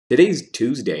Today's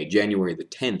Tuesday, January the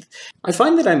 10th. I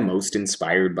find that I'm most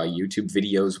inspired by YouTube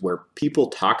videos where people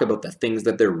talk about the things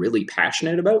that they're really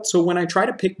passionate about. So when I try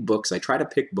to pick books, I try to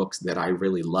pick books that I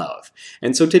really love.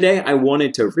 And so today I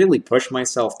wanted to really push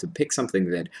myself to pick something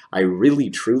that I really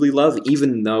truly love,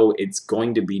 even though it's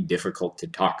going to be difficult to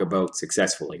talk about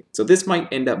successfully. So this might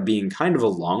end up being kind of a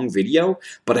long video,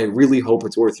 but I really hope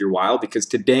it's worth your while because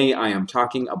today I am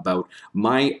talking about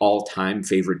my all-time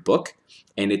favorite book.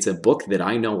 And it's a book that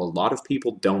I know a lot of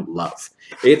people don't love.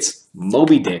 It's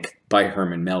Moby Dick by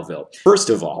Herman Melville. First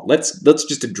of all, let's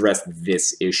just address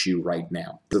this issue right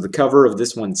now. So the cover of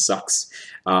this one sucks.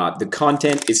 The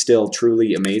content is still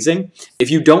truly amazing.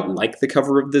 If you don't like the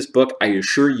cover of this book, I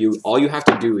assure you, all you have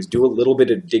to do is do a little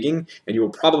bit of digging, and you will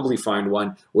probably find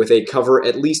one with a cover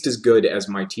at least as good as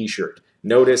my t-shirt.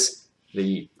 Notice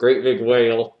the great big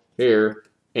whale here,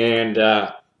 and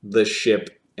the ship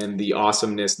and the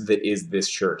awesomeness that is this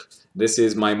shirt. This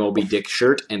is my Moby Dick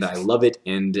shirt, and I love it,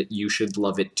 and you should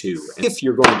love it too. If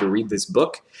you're going to read this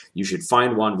book, you should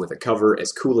find one with a cover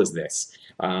as cool as this.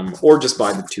 Or just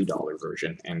buy the $2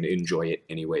 version and enjoy it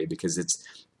anyway, because it's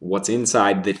what's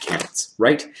inside that counts,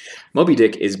 right? Moby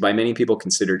Dick is by many people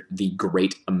considered the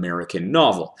great American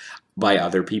novel. By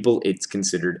other people, it's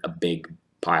considered a big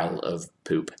pile of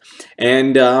poop.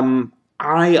 And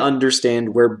I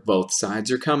understand where both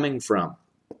sides are coming from.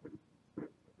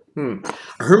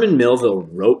 Herman Melville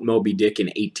wrote Moby Dick in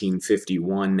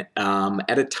 1851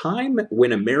 at a time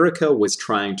when America was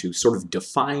trying to sort of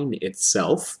define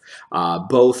itself,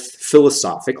 both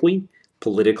philosophically,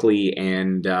 politically,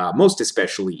 and most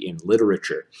especially in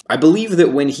literature. I believe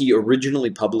that when he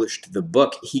originally published the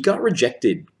book, he got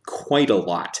rejected quite a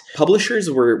lot. Publishers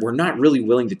were not really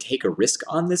willing to take a risk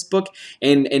on this book,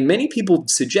 and many people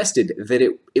suggested that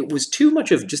it was too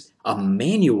much of just a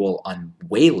manual on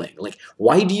whaling. Like,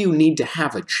 why do you need to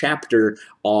have a chapter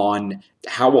on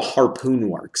how a harpoon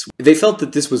works? They felt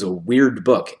that this was a weird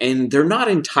book, and they're not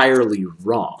entirely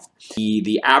wrong.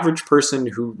 The average person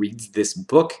who reads this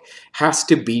book has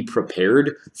to be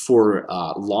prepared for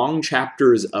long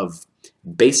chapters of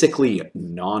basically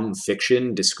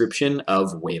non-fiction description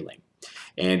of whaling.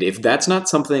 And if that's not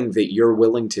something that you're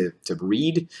willing to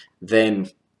read, then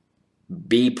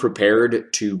be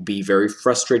prepared to be very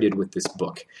frustrated with this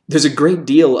book. There's a great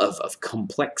deal of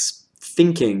complex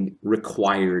thinking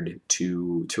required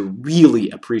to really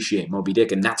appreciate Moby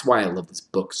Dick, and that's why I love this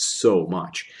book so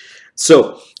much.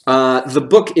 So, the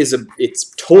book it's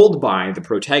told by the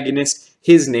protagonist.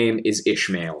 His name is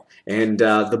Ishmael, and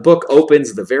the book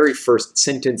opens the very first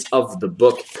sentence of the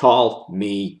book, "Call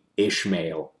me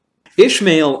Ishmael."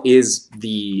 Ishmael is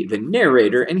the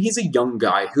narrator, and he's a young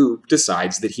guy who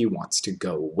decides that he wants to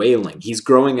go whaling. He's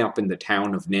growing up in the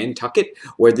town of Nantucket,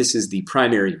 where this is the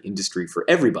primary industry for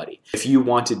everybody. If you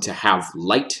wanted to have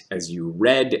light as you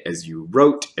read, as you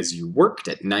wrote, as you worked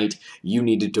at night, you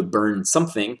needed to burn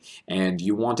something, and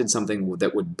you wanted something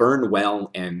that would burn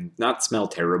well and not smell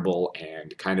terrible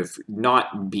and kind of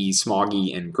not be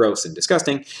smoggy and gross and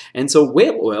disgusting. And so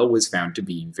whale oil was found to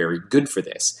be very good for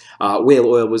this. Whale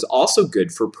oil was also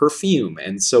good for perfume,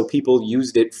 and so people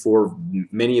used it for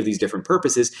many of these different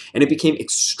purposes, and it became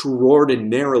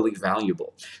extraordinarily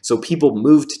valuable. So people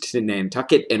moved to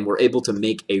Nantucket and were able to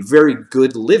make a very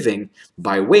good living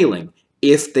by whaling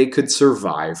if they could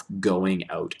survive going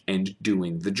out and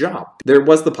doing the job. There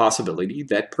was the possibility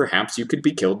that perhaps you could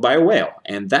be killed by a whale,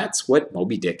 and that's what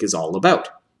Moby Dick is all about.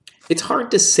 It's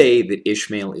hard to say that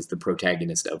Ishmael is the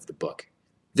protagonist of the book.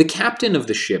 The captain of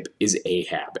the ship is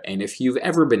Ahab, and if you've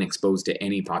ever been exposed to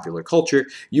any popular culture,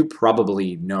 you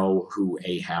probably know who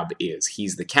Ahab is.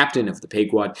 He's the captain of the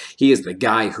Pequod. He is the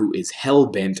guy who is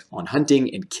hell-bent on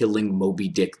hunting and killing Moby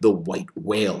Dick, the white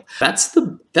whale. That's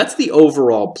the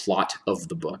overall plot of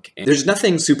the book. And there's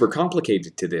nothing super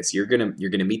complicated to this. You're gonna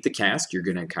meet the cast. You're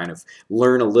gonna kind of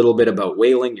learn a little bit about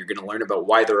whaling. You're gonna learn about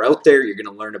why they're out there. You're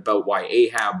gonna learn about why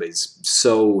Ahab is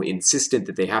so insistent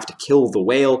that they have to kill the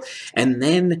whale, and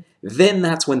then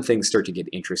that's when things start to get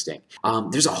interesting.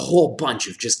 There's a whole bunch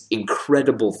of just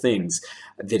incredible things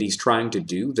that he's trying to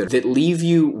do that leave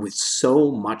you with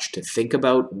so much to think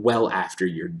about well after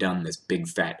you're done this big,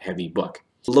 fat, heavy book.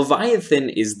 Leviathan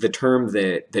is the term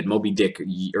that Moby Dick,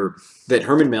 or that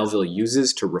Herman Melville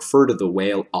uses to refer to the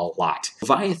whale a lot.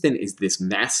 Leviathan is this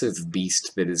massive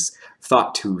beast that is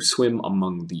thought to swim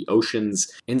among the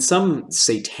oceans. In some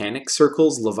satanic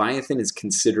circles, Leviathan is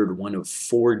considered one of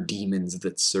 4 demons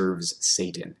that serves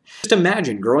Satan. Just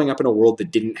imagine growing up in a world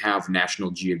that didn't have National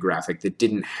Geographic, that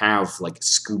didn't have like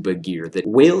scuba gear, that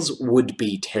whales would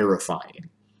be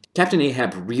terrifying. Captain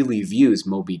Ahab really views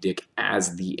Moby Dick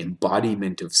as the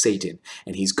embodiment of Satan,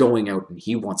 and he's going out and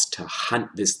he wants to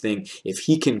hunt this thing. If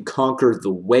he can conquer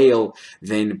the whale,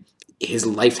 then his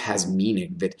life has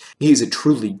meaning, that he's a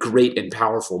truly great and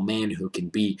powerful man who can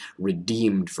be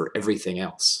redeemed for everything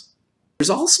else. There's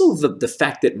also the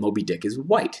fact that Moby Dick is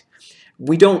white.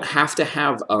 We don't have to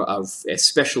have a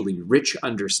especially rich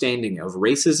understanding of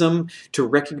racism to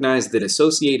recognize that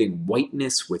associating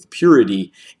whiteness with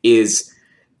purity is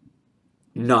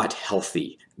not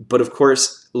healthy. But of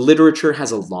course, literature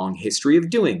has a long history of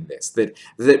doing this,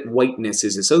 that whiteness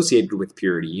is associated with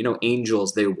purity. You know,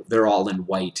 angels, they're all in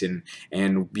white, and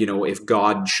you know, if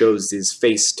God shows his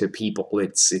face to people,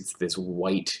 it's this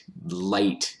white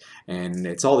light, and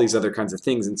it's all these other kinds of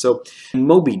things. And so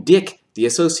Moby Dick, the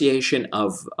association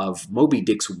of Moby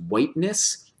Dick's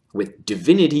whiteness with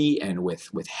divinity and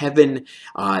with heaven,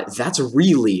 that's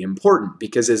really important,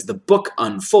 because as the book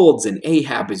unfolds and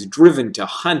Ahab is driven to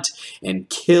hunt and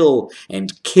kill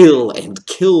and kill and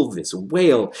kill this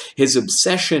whale, his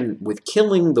obsession with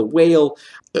killing the whale,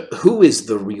 who is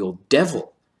the real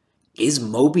devil? Is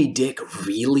Moby Dick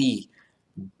really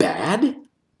bad?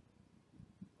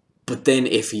 But then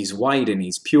if he's white and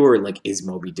he's pure, like, is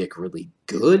Moby Dick really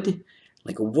good?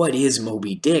 Like, what is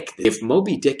Moby Dick? If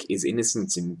Moby Dick is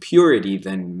innocence and purity,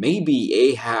 then maybe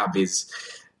Ahab is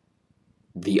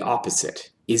the opposite.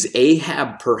 Is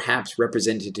Ahab perhaps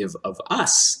representative of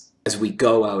us as we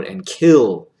go out and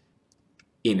kill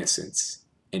innocence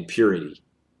and purity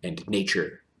and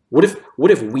nature? What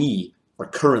if we are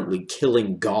currently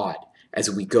killing God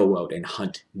as we go out and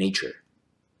hunt nature?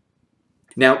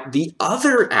 Now, the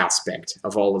other aspect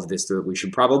of all of this that we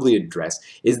should probably address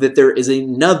is that there is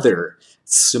another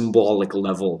symbolic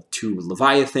level to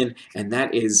Leviathan, and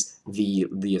that is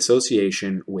the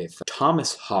association with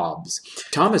Thomas Hobbes.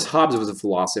 Thomas Hobbes was a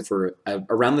philosopher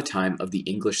around the time of the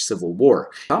English Civil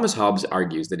War. Thomas Hobbes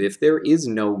argues that if there is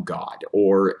no God,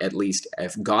 or at least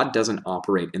if God doesn't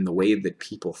operate in the way that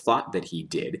people thought that he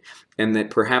did, and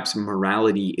that perhaps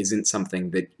morality isn't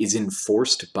something that is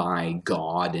enforced by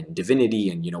God and divinity,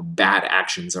 and you know, bad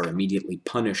actions are immediately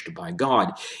punished by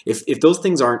God, if those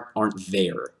things aren't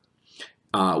there,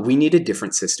 we need a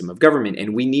different system of government,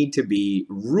 and we need to be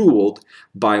ruled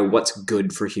by what's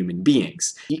good for human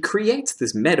beings. He creates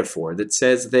this metaphor that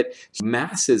says that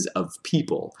masses of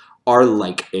people are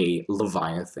like a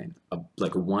leviathan,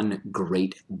 like one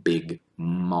great big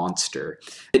monster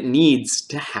that needs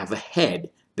to have a head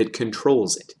that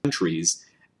controls it. Countries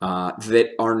that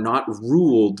are not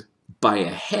ruled by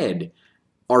a head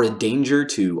are a danger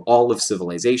to all of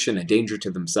civilization, a danger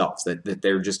to themselves, that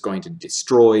they're just going to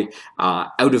destroy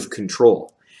out of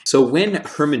control. So when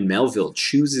Herman Melville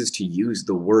chooses to use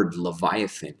the word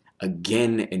Leviathan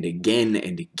again and again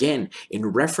and again in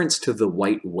reference to the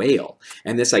white whale,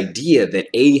 and this idea that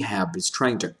Ahab is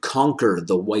trying to conquer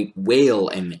the white whale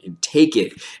and take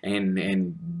it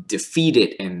and defeat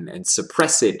it and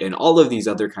suppress it and all of these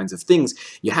other kinds of things,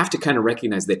 you have to kind of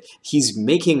recognize that he's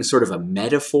making sort of a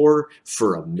metaphor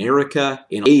for America.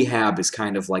 And Ahab is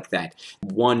kind of like that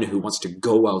one who wants to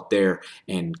go out there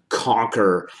and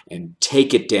conquer and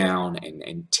take it down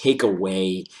and take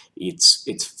away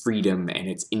its freedom and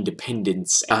its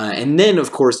independence. And then,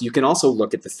 of course, you can also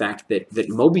look at the fact that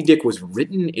Moby Dick was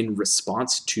written in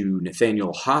response to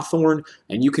Nathaniel Hawthorne,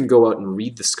 and you can go out and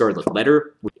read The Scarlet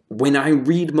Letter. When I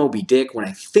read Moby Dick, when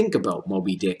I think about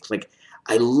Moby Dick, like,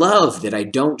 I love that I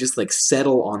don't just like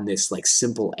settle on this like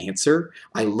simple answer.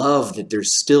 I love that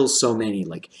there's still so many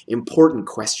like important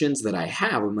questions that I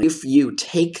have. I'm like, if you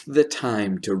take the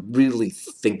time to really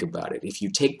think about it, if you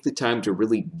take the time to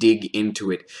really dig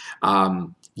into it,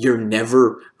 you're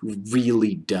never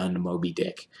really done Moby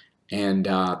Dick. And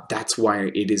that's why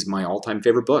it is my all-time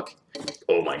favorite book.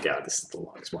 Oh my God, this is the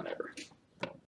longest one ever.